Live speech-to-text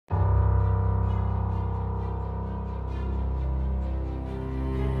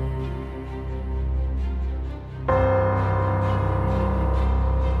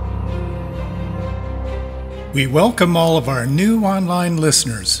We welcome all of our new online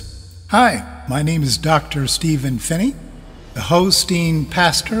listeners. Hi, my name is Dr. Stephen Phinney, the hosting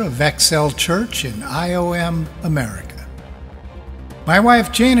pastor of Excel Church in IOM, America. My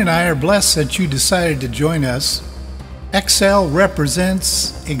wife Jane and I are blessed that you decided to join us. Excel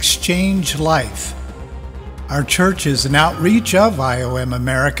represents Exchange Life. Our church is an outreach of IOM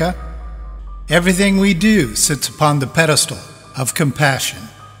America. Everything we do sits upon the pedestal of compassion.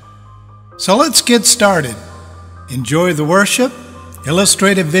 So let's get started. Enjoy the worship,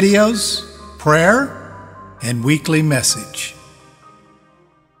 illustrative videos, prayer, and weekly message.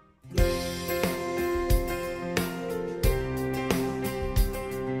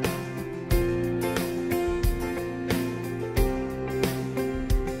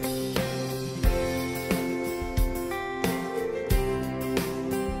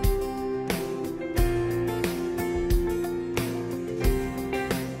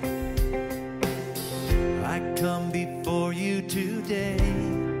 Come before you today.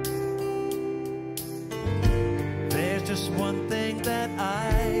 There's just one thing that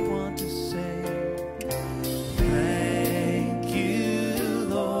I want to say. Thank you,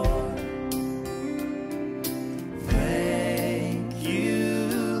 Lord. Thank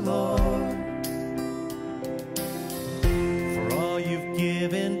you, Lord, for all you've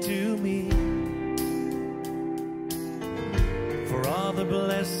given to me, for all the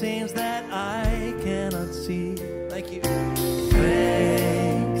blessings that I cannot see. Thank you.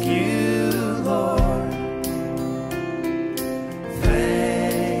 Thank you, Lord.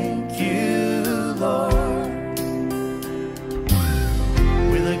 Thank you, Lord.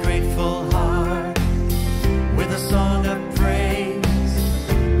 With a grateful heart, with a song of praise,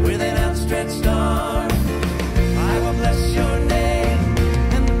 with an outstretched arm, I will bless your name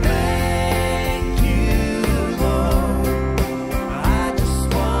and thank you, Lord. I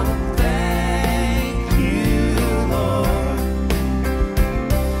just want to thank you, Lord.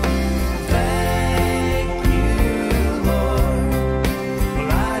 Thank you, Lord. Well,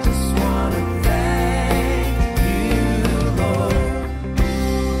 I just want to thank you, Lord.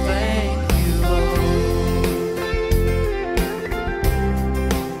 Thank you, Lord.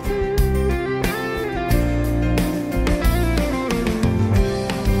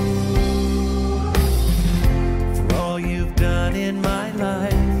 For all you've done in my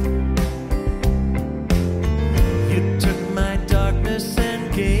life. You took my darkness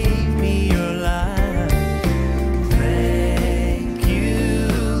and gave me your light. Thank you,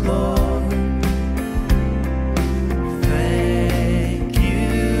 Lord. Thank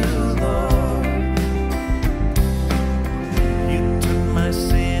you, Lord. You took my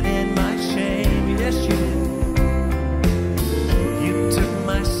sin and my shame. Yes, you did. You took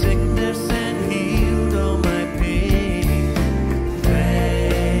my sickness and healed all my pain.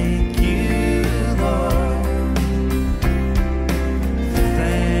 Thank you, Lord.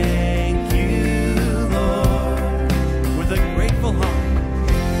 Thank you, Lord. With a grateful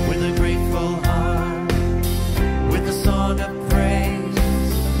heart, with a grateful heart, with a song of praise,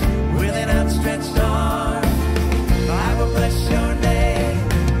 with an outstretched arm, I will bless your name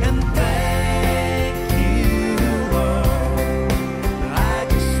and thank you, Lord. I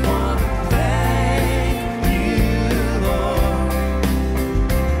just want to thank you, Lord.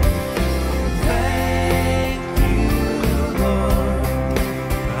 Thank you, Lord.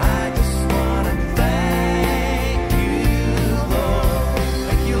 I just want to thank you, Lord.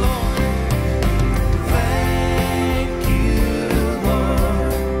 Thank you, Lord. Thank you,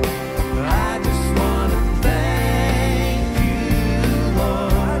 Lord. I just want to thank you,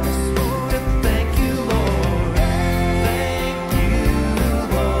 Lord. I just want to thank you, Lord. Thank you,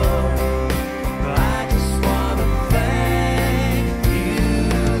 Lord. I just want to thank you,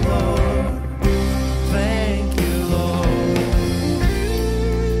 Lord. Thank you, Lord.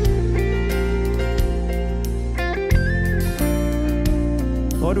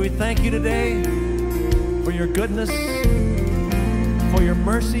 Lord, we thank you today for your goodness, for your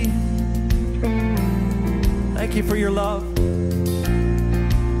mercy. Thank you for your love,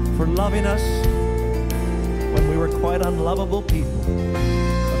 for loving us when we were quite unlovable people.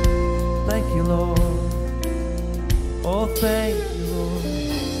 Thank you, Lord. Oh, thank you, Lord.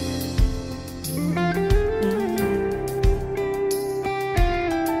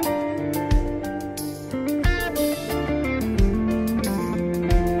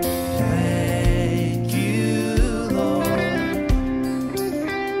 Thank you, Lord.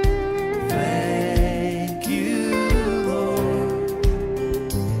 Thank you, Lord.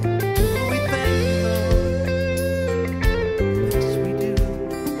 We thank you, Lord. Yes, we do.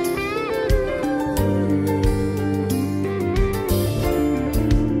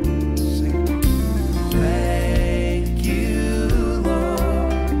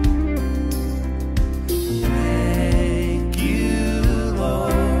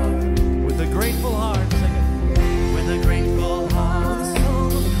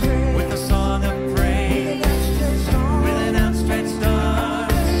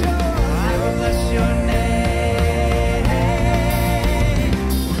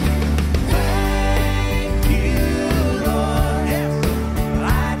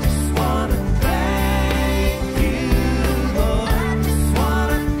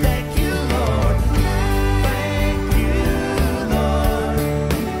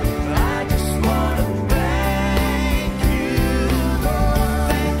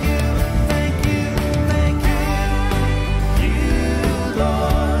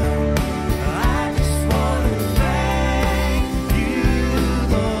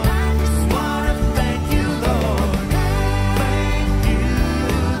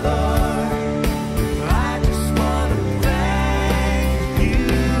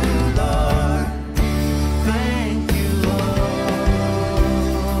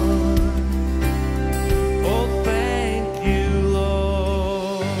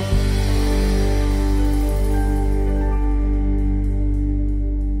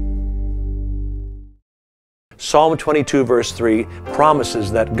 Psalm 22 verse 3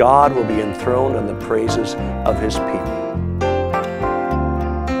 promises that God will be enthroned on the praises of His people.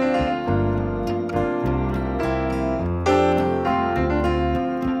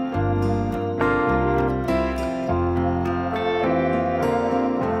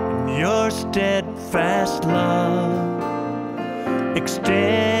 Your steadfast love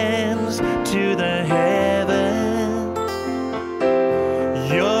extends to the heavens.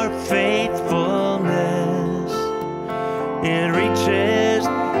 Your faithfulness, it reaches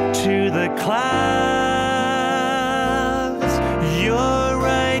to the clouds. Your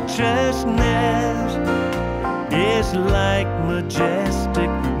righteousness is like majestic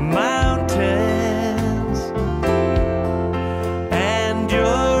mountains, and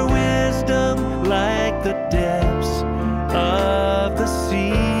your wisdom like the depths of the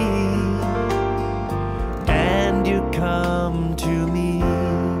sea. And you come to me,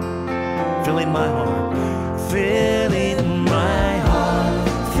 filling my heart, filling my heart,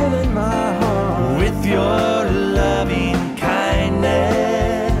 filling my heart with your loving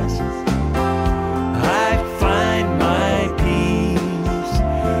kindness. I find my peace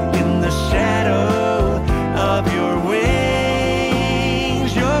in the shadow of your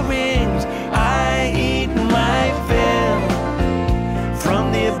wings. Your wings, I eat my fill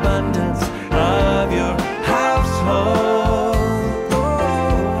from the abundance of your household,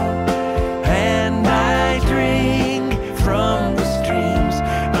 and I drink from the streams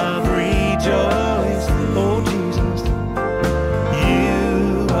of rejoice. Oh Jesus,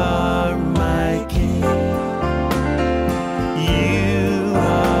 you are my King. You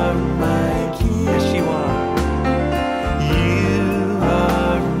are my King. Yes, you are. You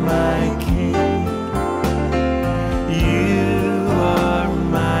are my King. You are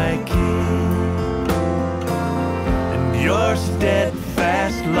my King. And your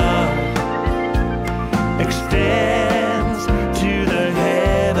steadfast love extends to the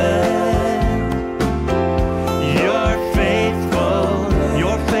heaven. Your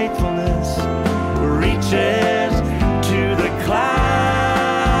faithfulness reaches to the clouds.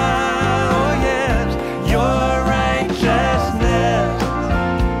 Oh yes, your righteousness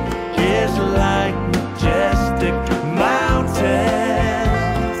is like majestic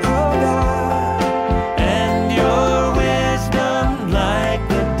mountains. Oh God, and your wisdom like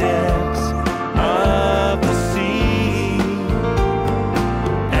the depths of the sea.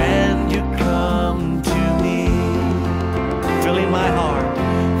 And you come to me, filling my heart,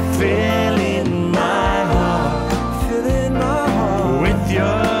 filling my heart, filling my heart with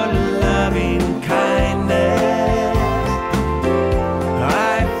your loving kindness.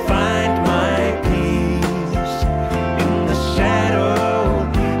 I find my peace in the shadow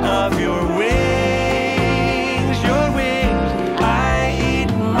of your wings. Your wings, I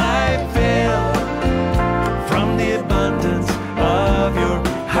eat my fill from the abundance of your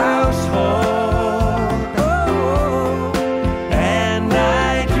household, and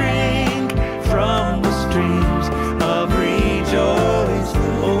I drink from the streams of rejoice.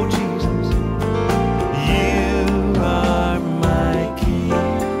 Oh Jesus, you are my King.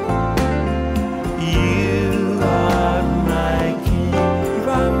 You are my King. You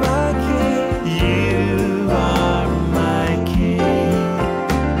are my King. You are my King.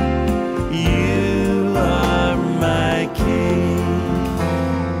 You are my King.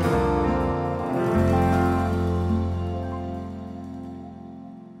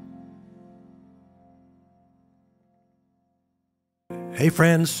 Hey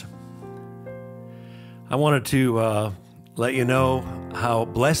friends, I wanted to let you know how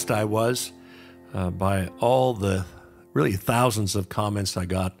blessed I was by all the really thousands of comments I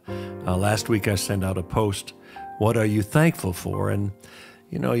got. Last week I sent out a post, what are you thankful for? And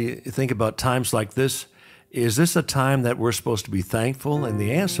you know, you think about times like this, is this a time that we're supposed to be thankful? And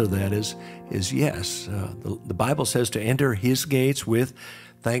the answer to that is yes. The Bible says to enter His gates with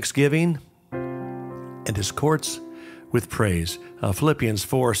thanksgiving and His courts with praise. Philippians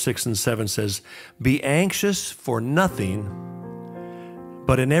 4, 6, and 7 says, be anxious for nothing,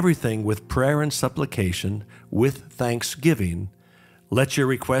 but in everything with prayer and supplication, with thanksgiving, let your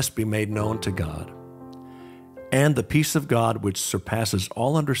requests be made known to God. And the peace of God, which surpasses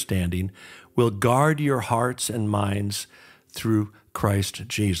all understanding, will guard your hearts and minds through Christ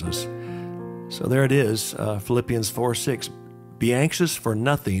Jesus. So there it is, Philippians 4, 6. Be anxious for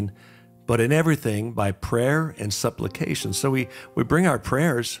nothing, but in everything by prayer and supplication. So we bring our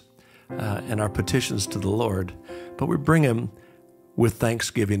prayers and our petitions to the Lord, but we bring them with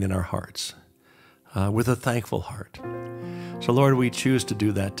thanksgiving in our hearts, with a thankful heart. So Lord, we choose to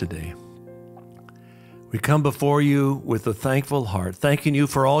do that today. We come before you with a thankful heart, thanking you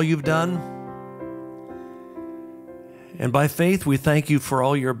for all you've done And by faith, we thank you for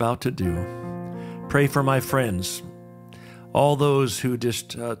all you're about to do. Pray for my friends, all those who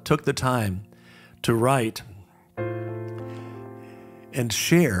just took the time to write and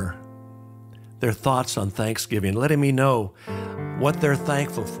share their thoughts on Thanksgiving, letting me know what they're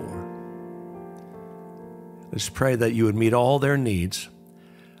thankful for. Let's pray that you would meet all their needs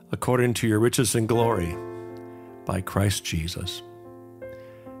according to your riches and glory by Christ Jesus.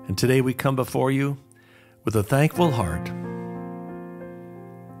 And today we come before you with a thankful heart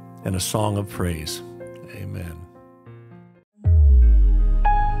and a song of praise. Amen.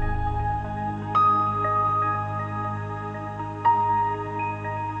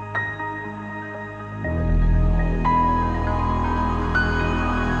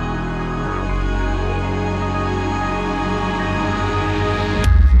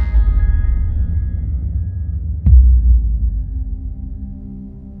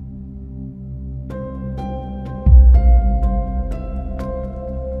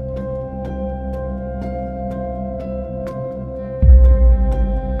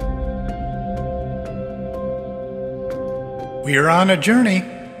 We are on a journey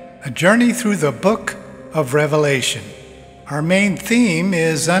through the book of Revelation. Our main theme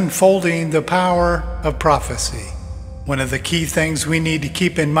is unfolding the power of prophecy. One of the key things we need to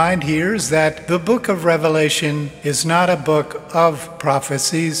keep in mind here is that the book of Revelation is not a book of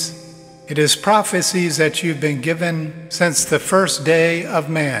prophecies. It is prophecies that you've been given since the first day of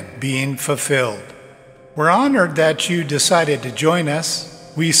man being fulfilled. We're honored that you decided to join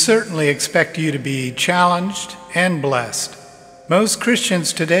us. We certainly expect you to be challenged and blessed. Most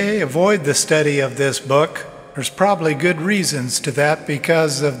Christians today avoid the study of this book. There's probably good reasons to that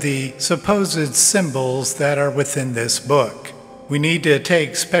because of the supposed symbols that are within this book. We need to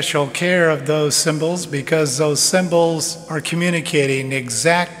take special care of those symbols because those symbols are communicating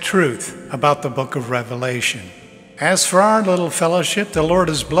exact truth about the book of Revelation. As for our little fellowship, the Lord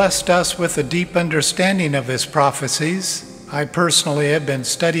has blessed us with a deep understanding of His prophecies. I personally have been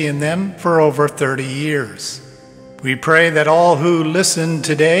studying them for over 30 years. We pray that all who listen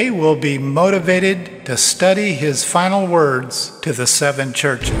today will be motivated to study His final words to the 7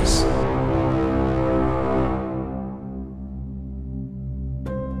 churches.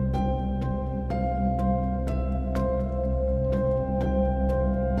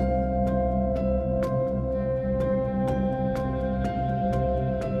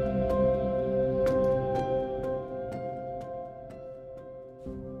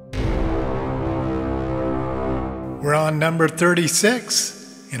 We're on number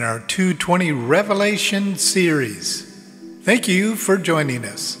 36 in our 220 Revelation series. Thank you for joining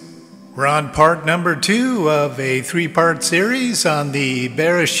us. We're on part number 2 of a 3-part series on the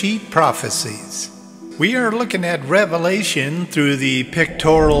Berisheet Prophecies. We are looking at Revelation through the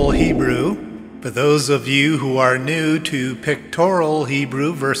pictorial Hebrew. For those of you who are new to pictorial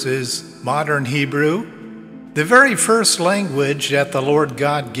Hebrew versus modern Hebrew, the very first language that the Lord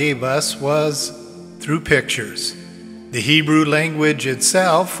God gave us was through pictures. The Hebrew language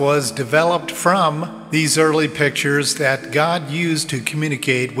itself was developed from these early pictures that God used to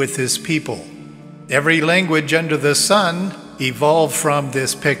communicate with His people. Every language under the sun evolved from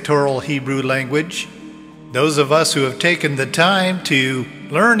this pictorial Hebrew language. Those of us who have taken the time to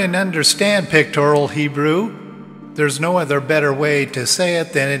learn and understand pictorial Hebrew, there's no other better way to say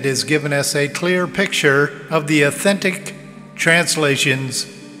it than it has given us a clear picture of the authentic translations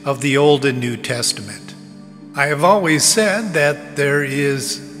of the Old and New Testament. I have always said that there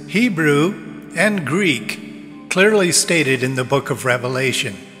is Hebrew and Greek clearly stated in the book of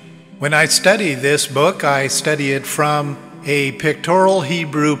Revelation. When I study this book, I study it from a pictorial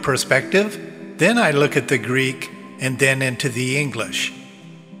Hebrew perspective, then I look at the Greek, and then into the English.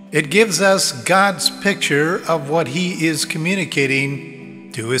 It gives us God's picture of what He is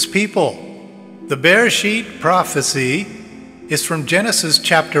communicating to His people. The Berisheet Prophecy is from Genesis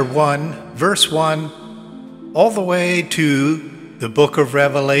chapter 1, verse 1, all the way to the book of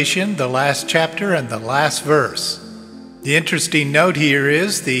Revelation, the last chapter and the last verse. The interesting note here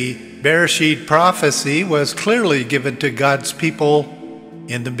is the Berisheet Prophecy was clearly given to God's people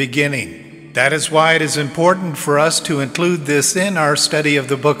in the beginning. That is why it is important for us to include this in our study of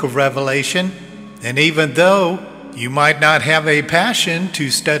the book of Revelation. And even though you might not have a passion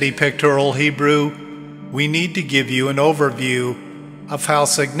to study pictorial Hebrew, we need to give you an overview of how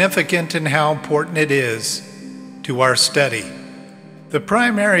significant and how important it is to our study. The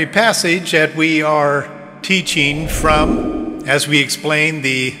primary passage that we are teaching from as we explain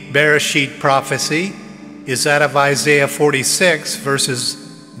the Berisheet Prophecy is that of Isaiah 46,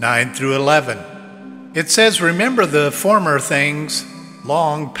 verses 9 through 11. It says, "Remember the former things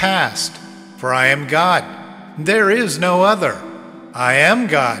long past, for I am God. there is no other. I am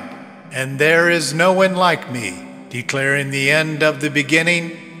God, and there is no one like me, declaring the end of the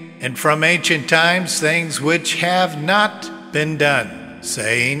beginning, and from ancient times things which have not been done,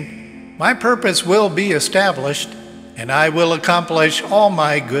 saying, My purpose will be established, and I will accomplish all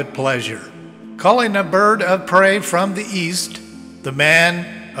my good pleasure. Calling a bird of prey from the east, the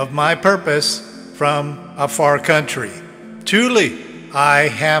man of my purpose from a far country. Truly I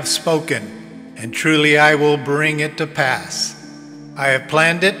have spoken, and truly I will bring it to pass. I have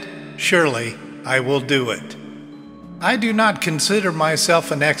planned it, surely I will do it. I do not consider myself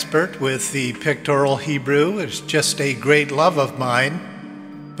an expert with the pictorial Hebrew. It's just a great love of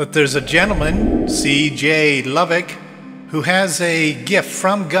mine. But there's a gentleman, C.J. Lovick, who has a gift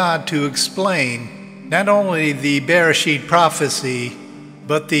from God to explain not only the Berisheet Prophecy,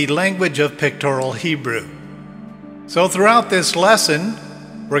 but the language of pictorial Hebrew. So throughout this lesson,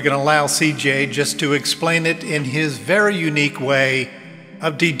 we're going to allow CJ just to explain it in his very unique way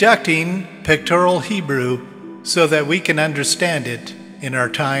of deducting pictorial Hebrew so that we can understand it in our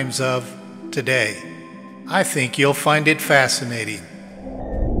times of today. I think you'll find it fascinating.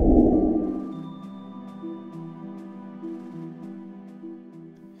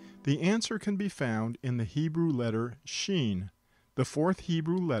 The answer can be found in the Hebrew letter Shin, the fourth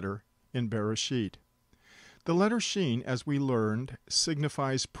Hebrew letter in Berisheet. The letter Shin, as we learned,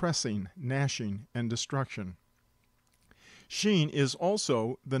 signifies pressing, gnashing, and destruction. Shin is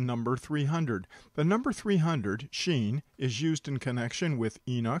also the number 300. The number 300, Shin, is used in connection with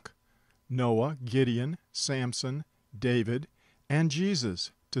Enoch, Noah, Gideon, Samson, David, and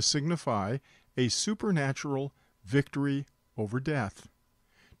Jesus to signify a supernatural victory over death.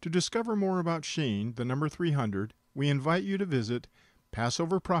 To discover more about Shin, the number 300, we invite you to visit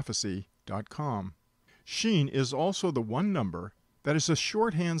PassoverProphecy.com. Shin is also the one number that is a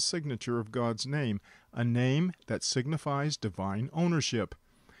shorthand signature of God's name, a name that signifies divine ownership.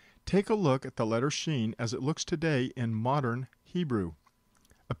 Take a look at the letter Shin as it looks today in modern Hebrew.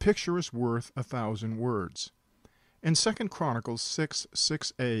 A picture is worth 1,000 words. In 2 Chronicles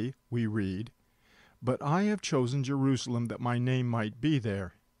 6:6a we read, But I have chosen Jerusalem that my name might be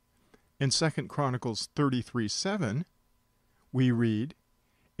there. In 2 Chronicles 33:7 we read,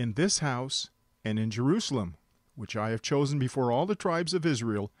 In this house and in Jerusalem, which I have chosen before all the tribes of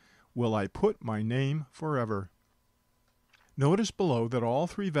Israel, will I put my name forever. Notice below that all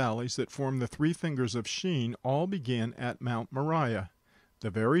three valleys that form the three fingers of Shin all begin at Mount Moriah, the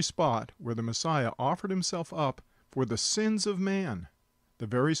very spot where the Messiah offered himself up for the sins of man, the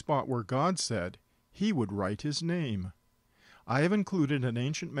very spot where God said he would write his name. I have included an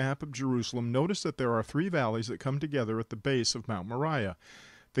ancient map of Jerusalem. Notice that there are three valleys that come together at the base of Mount Moriah.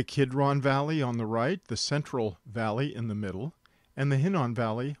 The Kidron Valley on the right, the Central Valley in the middle, and the Hinnom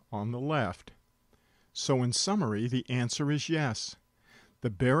Valley on the left. So in summary, the answer is yes. The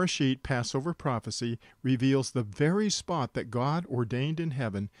Berisheet Passover prophecy reveals the very spot that God ordained in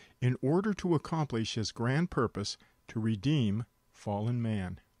heaven in order to accomplish his grand purpose to redeem fallen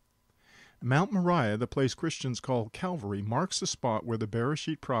man. Mount Moriah, the place Christians call Calvary, marks the spot where the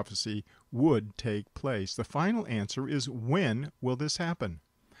Berisheet prophecy would take place. The final answer is, when will this happen?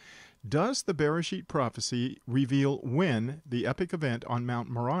 Does the Berisheet prophecy reveal when the epic event on Mount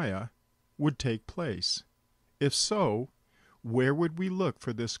Moriah would take place? If so, where would we look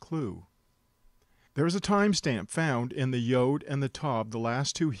for this clue? There is a timestamp found in the Yod and the Tav, the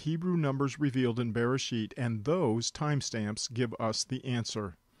last two Hebrew numbers revealed in Berisheet, and those timestamps give us the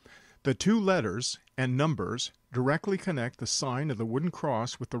answer. The two letters and numbers directly connect the sign of the wooden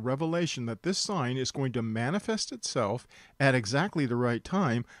cross with the revelation that this sign is going to manifest itself at exactly the right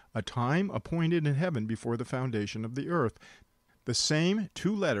time, a time appointed in heaven before the foundation of the earth. The same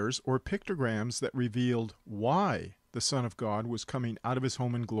two letters or pictograms that revealed why the Son of God was coming out of his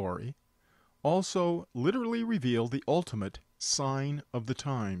home in glory also literally reveal the ultimate sign of the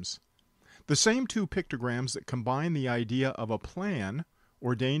times. The same two pictograms that combine the idea of a plan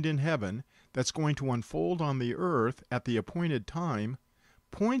ordained in heaven that's going to unfold on the earth at the appointed time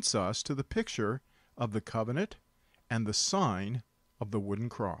points us to the picture of the covenant and the sign of the wooden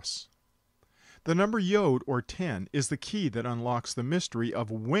cross. The number Yod, or 10, is the key that unlocks the mystery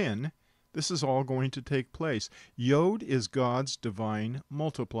of when this is all going to take place. Yod is God's divine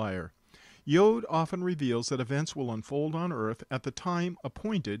multiplier. Yod often reveals that events will unfold on earth at the time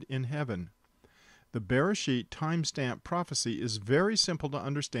appointed in heaven. The Berisheet timestamp prophecy is very simple to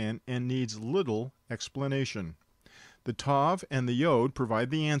understand and needs little explanation. The Tav and the Yod provide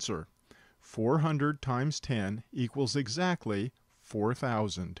the answer. 400 times 10 equals exactly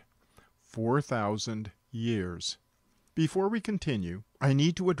 4,000. 4,000 years. Before we continue, I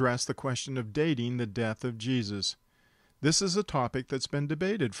need to address the question of dating the death of Jesus. This is a topic that's been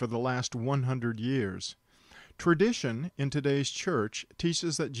debated for the last 100 years. Tradition in today's church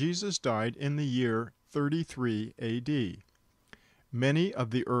teaches that Jesus died in the year 33 A.D. Many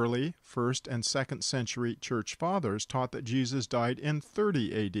of the early 1st and 2nd century church fathers taught that Jesus died in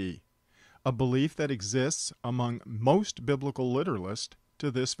 30 A.D., a belief that exists among most biblical literalists to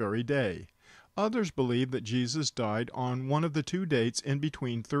this very day. Others believe that Jesus died on one of the two dates in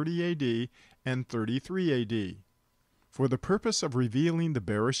between 30 A.D. and 33 A.D. For the purpose of revealing the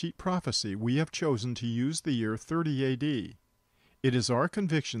Berisheet Prophecy, we have chosen to use the year 30 A.D. It is our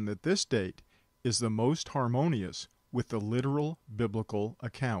conviction that this date is the most harmonious with the literal biblical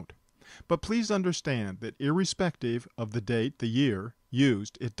account. But please understand that irrespective of the date, the year,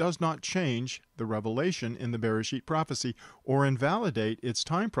 used, it does not change the revelation in the Berisheet Prophecy or invalidate its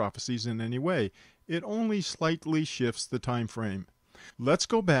time prophecies in any way. It only slightly shifts the time frame. Let's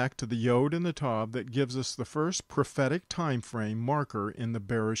go back to the Yod and the Tav that gives us the first prophetic time frame marker in the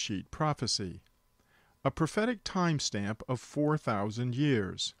Berisheet Prophecy. A prophetic timestamp of 4,000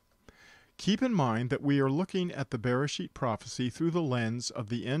 years. Keep in mind that we are looking at the Berisheet Prophecy through the lens of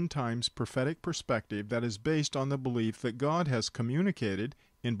the end times prophetic perspective that is based on the belief that God has communicated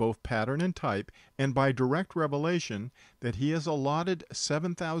in both pattern and type and by direct revelation that He has allotted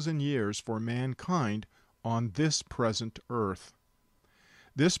 7,000 years for mankind on this present earth.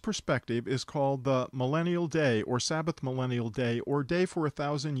 This perspective is called the millennial day or Sabbath millennial day or day for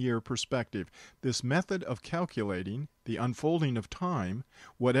 1,000-year perspective. This method of calculating the unfolding of time,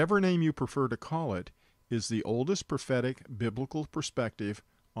 whatever name you prefer to call it, is the oldest prophetic biblical perspective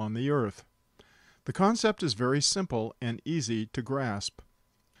on the earth. The concept is very simple and easy to grasp.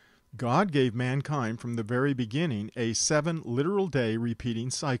 God gave mankind from the very beginning a 7 literal day repeating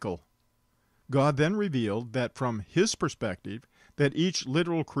cycle. God then revealed that from His perspective, that each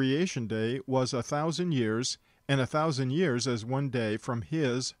literal creation day was 1,000 years, and 1,000 years as one day from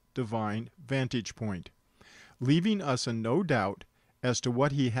His divine vantage point. Leaving us in no doubt as to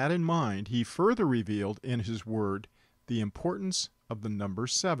what He had in mind, He further revealed in His Word the importance of the number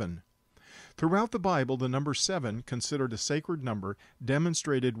 7. Throughout the Bible, the number 7, considered a sacred number,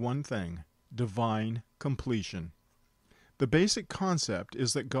 demonstrated one thing: divine completion. The basic concept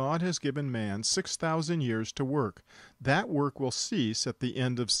is that God has given man 6,000 years to work. That work will cease at the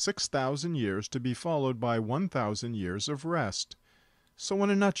end of 6,000 years to be followed by 1,000 years of rest. So in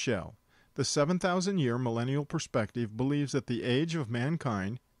a nutshell, the 7,000-year millennial perspective believes that the age of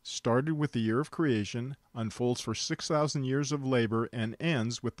mankind started with the year of creation, unfolds for 6,000 years of labor, and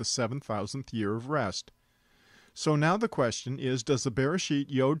ends with the 7,000th year of rest. So now the question is, does the Berisheet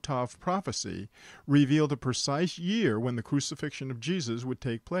Yod Tav prophecy reveal the precise year when the crucifixion of Jesus would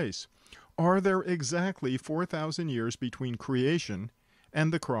take place? Are there exactly 4,000 years between creation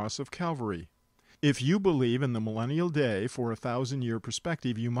and the cross of Calvary? If you believe in the millennial day for 1,000-year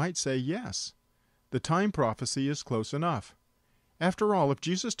perspective, you might say yes. The time prophecy is close enough. After all, if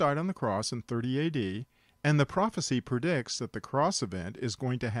Jesus died on the cross in 30 A.D., and the prophecy predicts that the cross event is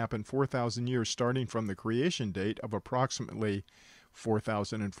going to happen 4,000 years starting from the creation date of approximately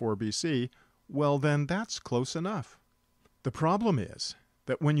 4004 BC, well then that's close enough. The problem is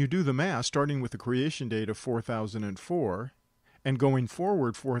that when you do the math, starting with the creation date of 4004 and going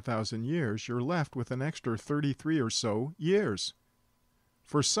forward 4,000 years, you're left with an extra 33 or so years.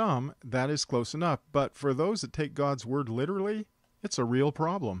 For some, that is close enough, but for those that take God's word literally, it's a real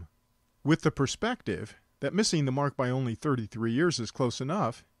problem. With the perspective that missing the mark by only 33 years is close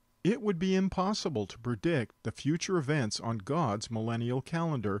enough, it would be impossible to predict the future events on God's millennial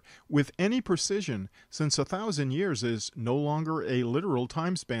calendar with any precision, since 1,000 years is no longer a literal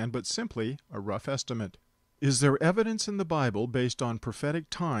time span but simply a rough estimate. Is there evidence in the Bible based on prophetic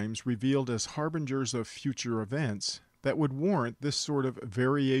times revealed as harbingers of future events that would warrant this sort of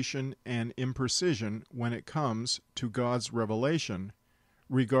variation and imprecision when it comes to God's revelation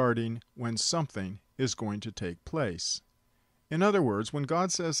regarding when something is going to take place? In other words, when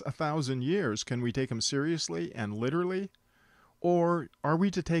God says 1,000 years, can we take Him seriously and literally? Or are we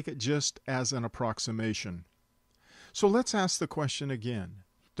to take it just as an approximation? So let's ask the question again.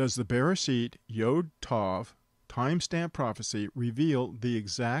 Does the Berisheet Yod Tav timestamp prophecy reveal the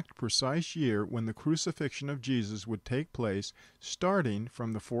exact precise year when the crucifixion of Jesus would take place, starting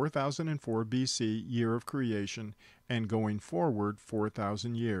from the 4004 BC year of creation and going forward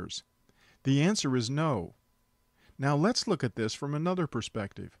 4,000 years? The answer is no. Now let's look at this from another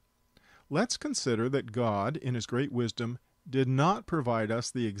perspective. Let's consider that God, in His great wisdom, did not provide us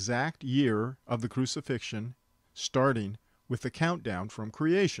the exact year of the crucifixion, starting with the countdown from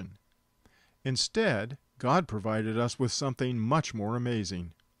creation. Instead, God provided us with something much more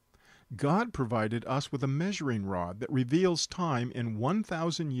amazing. God provided us with a measuring rod that reveals time in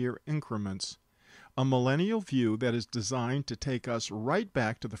 1,000-year increments, a millennial view that is designed to take us right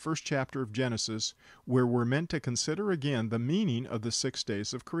back to the first chapter of Genesis, where we're meant to consider again the meaning of the 6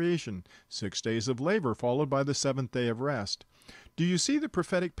 days of creation, 6 days of labor followed by the 7th day of rest. Do you see the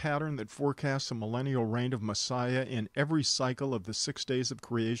prophetic pattern that forecasts a millennial reign of Messiah in every cycle of the 6 days of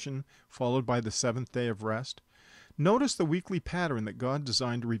creation followed by the 7th day of rest? Notice the weekly pattern that God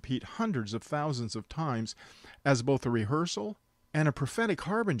designed to repeat hundreds of thousands of times as both a rehearsal and a prophetic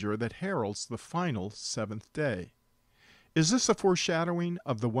harbinger that heralds the final 7th day. Is this a foreshadowing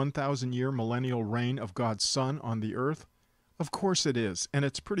of the 1,000-year millennial reign of God's Son on the earth? Of course it is, and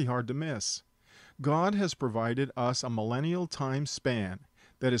it's pretty hard to miss. God has provided us a millennial time span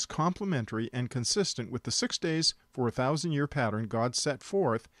that is complementary and consistent with the 6 days for a 1,000-year pattern God set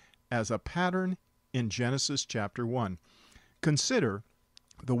forth as a pattern in Genesis chapter 1. Consider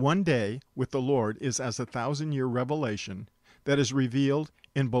the 1 day with the Lord is as a 1,000-year revelation that is revealed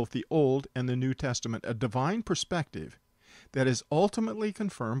in both the Old and the New Testament, a divine perspective that is ultimately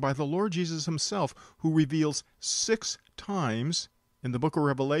confirmed by the Lord Jesus himself, who reveals 6 times in the book of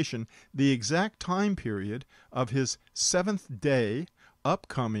Revelation the exact time period of his 7th day,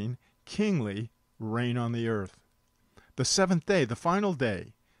 upcoming, kingly reign on the earth. The 7th day, the final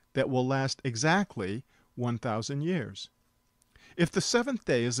day, that will last exactly 1,000 years. If the 7th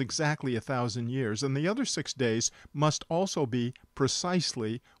day is exactly 1,000 years, then the other 6 days must also be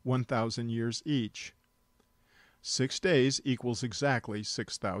precisely 1,000 years each. 6 days equals exactly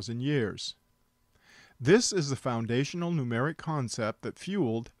 6,000 years. This is the foundational numeric concept that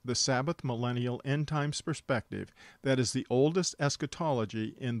fueled the Sabbath millennial end times perspective that is the oldest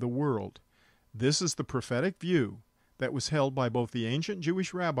eschatology in the world. This is the prophetic view that was held by both the ancient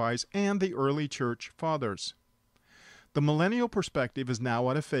Jewish rabbis and the early church fathers. The millennial perspective is now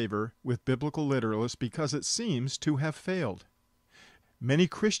out of favor with biblical literalists because it seems to have failed. Many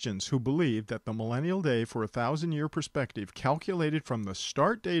Christians who believe that the millennial day for a 1,000-year perspective calculated from the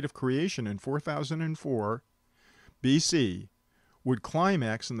start date of creation in 4004 BC would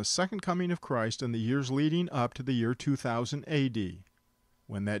climax in the second coming of Christ in the years leading up to the year 2000 AD.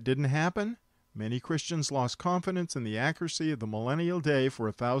 When that didn't happen, many Christians lost confidence in the accuracy of the millennial day for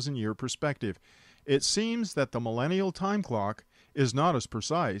a 1,000-year perspective. It seems that the millennial time clock is not as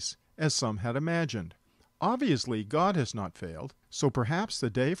precise as some had imagined. Obviously, God has not failed, so perhaps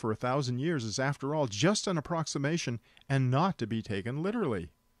the day for 1,000 years is after all just an approximation and not to be taken literally.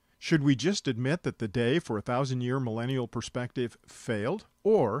 Should we just admit that the day for a 1,000-year millennial perspective failed,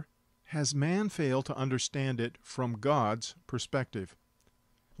 or has man failed to understand it from God's perspective?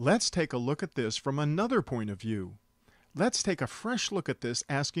 Let's take a look at this from another point of view. Let's take a fresh look at this,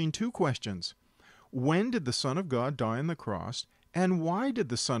 asking 2 questions. When did the Son of God die on the cross, and why did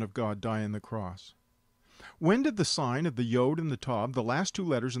the Son of God die on the cross? When did the sign of the Yod and the Tav, the last 2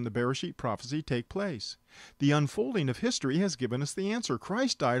 letters in the Berisheet Prophecy, take place? The unfolding of history has given us the answer.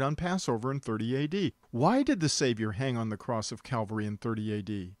 Christ died on Passover in 30 AD. Why did the Savior hang on the cross of Calvary in 30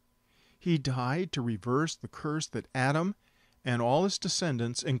 AD? He died to reverse the curse that Adam and all his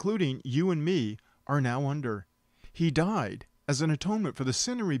descendants, including you and me, are now under. He died as an atonement for the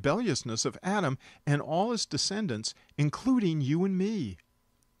sin and rebelliousness of Adam and all his descendants, including you and me.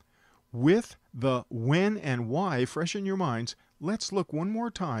 With the when and why fresh in your minds, let's look one more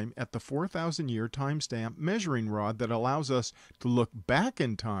time at the 4,000-year timestamp measuring rod that allows us to look back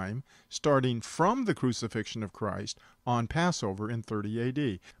in time, starting from the crucifixion of Christ on Passover in 30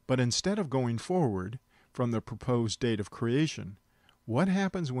 AD. But instead of going forward from the proposed date of creation, what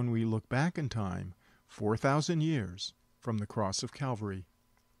happens when we look back in time 4,000 years from the cross of Calvary?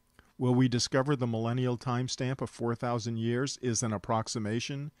 Will we discover the millennial timestamp of 4,000 years is an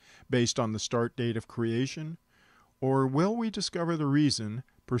approximation based on the start date of creation? Or will we discover the reason,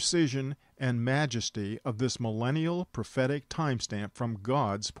 precision, and majesty of this millennial prophetic timestamp from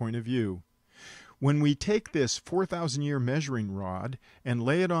God's point of view? When we take this 4,000-year measuring rod and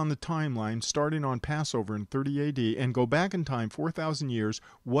lay it on the timeline starting on Passover in 30 AD and go back in time 4,000 years,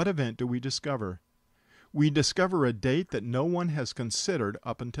 what event do we discover? We discover a date that no one has considered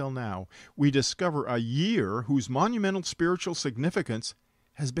up until now. We discover a year whose monumental spiritual significance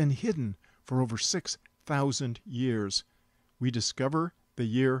has been hidden for over 6,000 years. We discover the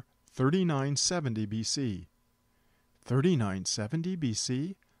year 3970 BC. 3970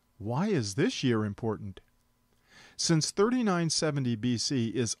 BC? Why is this year important? Since 3970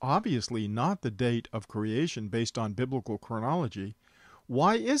 BC is obviously not the date of creation based on biblical chronology,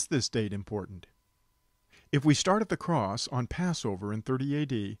 why is this date important? If we start at the cross on Passover in 30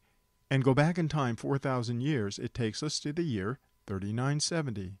 AD, and go back in time 4,000 years, it takes us to the year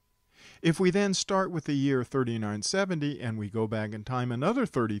 3970. If we then start with the year 3970 and we go back in time another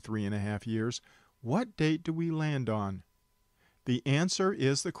 33.5 years, what date do we land on? The answer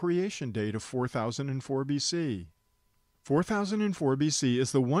is the creation date of 4004 BC. 4004 BC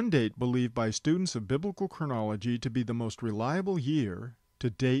is the one date believed by students of biblical chronology to be the most reliable year to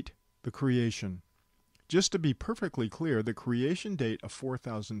date the creation. Just to be perfectly clear, the creation date of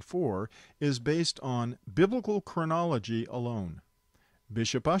 4004 is based on biblical chronology alone.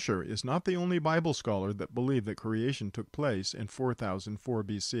 Bishop Ussher is not the only Bible scholar that believed that creation took place in 4004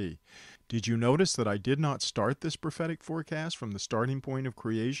 BC. Did you notice that I did not start this prophetic forecast from the starting point of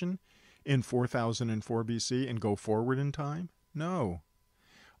creation in 4004 BC and go forward in time? No.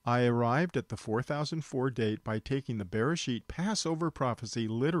 I arrived at the 4004 date by taking the Berisheet Passover prophecy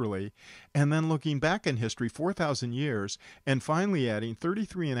literally and then looking back in history 4,000 years and finally adding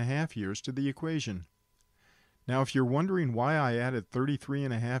 33.5 years to the equation. Now, if you're wondering why I added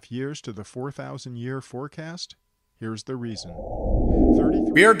 33.5 years to the 4,000-year forecast, here's the reason.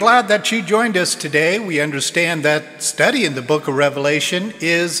 We are glad that you joined us today. We understand that studying the book of Revelation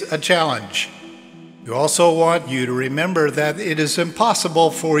is a challenge. We also want you to remember that it is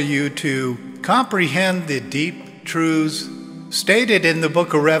impossible for you to comprehend the deep truths stated in the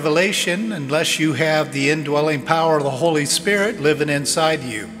book of Revelation unless you have the indwelling power of the Holy Spirit living inside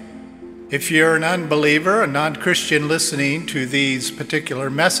you. If you're an unbeliever, a non-Christian listening to these particular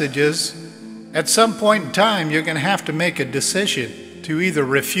messages, at some point in time you're going to have to make a decision to either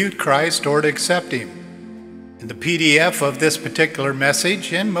refute Christ or to accept Him. In the PDF of this particular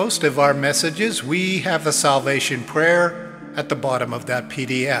message and most of our messages, we have a salvation prayer at the bottom of that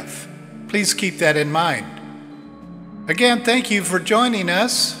PDF. Please keep that in mind. Again, thank you for joining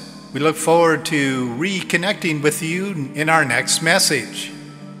us. We look forward to reconnecting with you in our next message.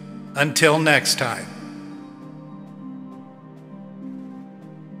 Until next time.